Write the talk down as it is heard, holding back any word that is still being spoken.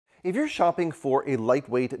If you're shopping for a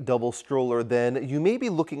lightweight double stroller, then you may be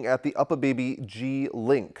looking at the UPPAbaby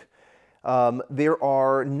G-Link. There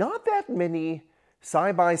are not that many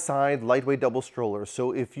side-by-side lightweight double strollers.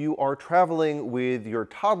 So if you are traveling with your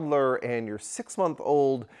toddler and your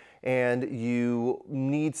 6-month-old and you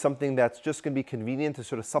need something that's just going to be convenient to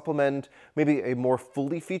sort of supplement maybe a more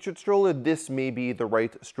fully featured stroller, this may be the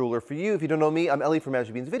right stroller for you. If you don't know me, I'm Ellie from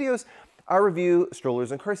Magic Beans Videos. I review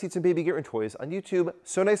strollers and car seats and baby gear and toys on YouTube.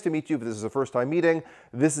 So nice to meet you if this is a first time meeting.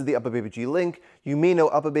 This is the UPPAbaby G-Link. You may know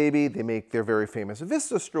UPPAbaby. They make their very famous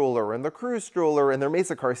Vista stroller and the Cruise stroller and their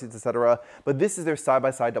Mesa car seats, etc. But this is their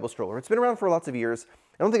side-by-side double stroller. It's been around for lots of years.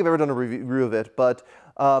 I don't think I've ever done a review of it, but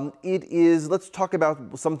it is, let's talk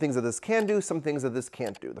about some things that this can do, some things that this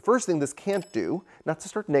can't do. The first thing this can't do, not to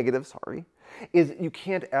start negative, sorry, is you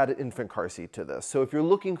can't add an infant car seat to this. So if you're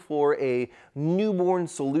looking for a newborn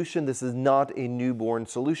solution, this is not a newborn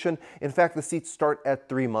solution. In fact, the seats start at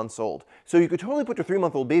 3 months old. So you could totally put your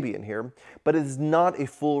 3-month-old baby in here, but it is not a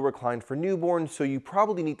full recline for newborn, so you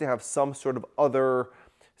probably need to have some sort of other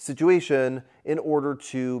situation in order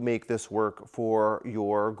to make this work for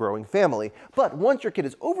your growing family. But once your kid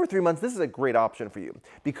is over 3 months, this is a great option for you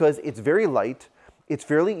because it's very light, it's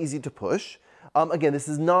fairly easy to push. Again, this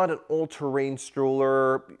is not an all-terrain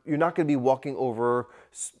stroller. You're not going to be walking over,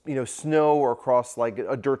 snow or across like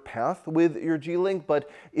a dirt path with your G-Link. But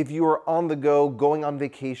if you are on the go, going on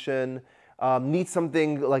vacation, need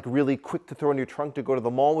something like really quick to throw in your trunk to go to the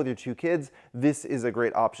mall with your 2 kids, this is a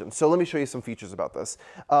great option. So let me show you some features about this.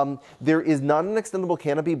 There is not an extendable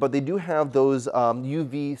canopy, but they do have those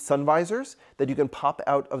UV sun visors that you can pop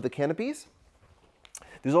out of the canopies.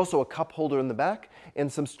 There's also a cup holder in the back and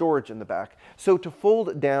some storage in the back. So to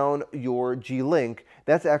fold down your G-Link,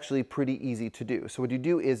 that's actually pretty easy to do. So what you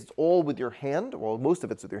do is it's all with your hand, well, most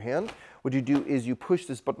of it's with your hand. What you do is you push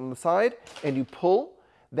this button on the side and you pull.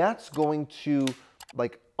 That's going to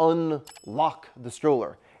like unlock the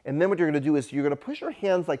stroller. And then what you're going to do is you're going to push your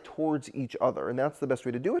hands like towards each other, and that's the best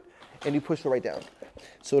way to do it. And you push it right down.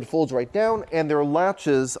 So it folds right down, and there are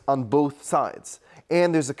latches on both sides.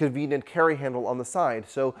 And there's a convenient carry handle on the side.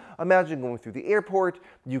 So imagine going through the airport,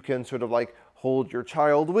 you can sort of like hold your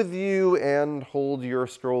child with you and hold your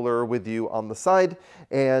stroller with you on the side.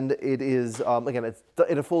 And it is, again,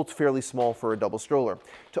 it folds fairly small for a double stroller.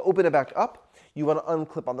 To open it back up, you want to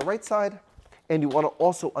unclip on the right side, and you want to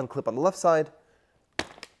also unclip on the left side.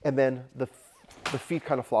 And then the feet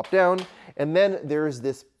kind of flop down. And then there's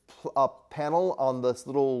this panel on this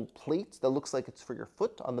little plate that looks like it's for your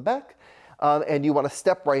foot on the back. And you want to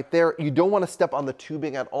step right there. You don't want to step on the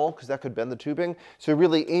tubing at all because that could bend the tubing. So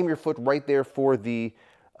really aim your foot right there for the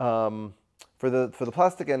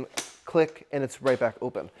plastic and click, and it's right back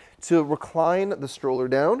open. To recline the stroller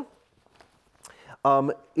down,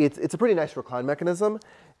 it's a pretty nice recline mechanism.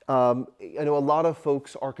 I know a lot of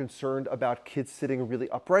folks are concerned about kids sitting really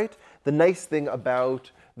upright. The nice thing about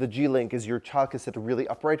the G-Link is your child can sit really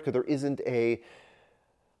upright because there isn't a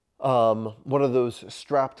one of those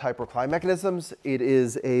strap type recline mechanisms. It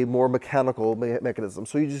is a more mechanical mechanism.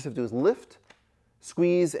 So you just have to do is lift,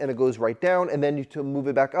 squeeze, and it goes right down. And then you to move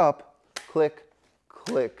it back up, click,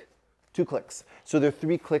 click, 2 clicks. So there are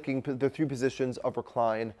 3 positions of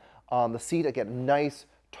recline on the seat. Again, nice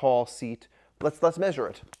tall seat. Let's measure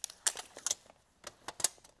it.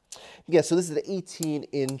 Yeah, so this is an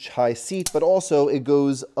 18-inch high seat, but also it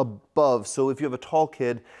goes above. So if you have a tall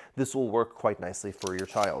kid, this will work quite nicely for your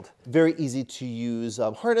child. Very easy to use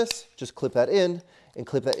harness. Just clip that in and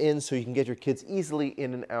clip that in so you can get your kids easily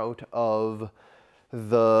in and out of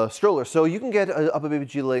the stroller. So you can get an UPPAbaby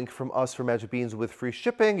G-Link from us for Magic Beans with free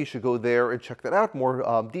shipping. You should go there and check that out.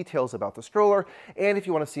 More details about the stroller. And if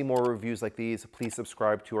you want to see more reviews like these, please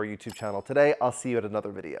subscribe to our YouTube channel today. I'll see you at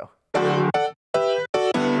another video.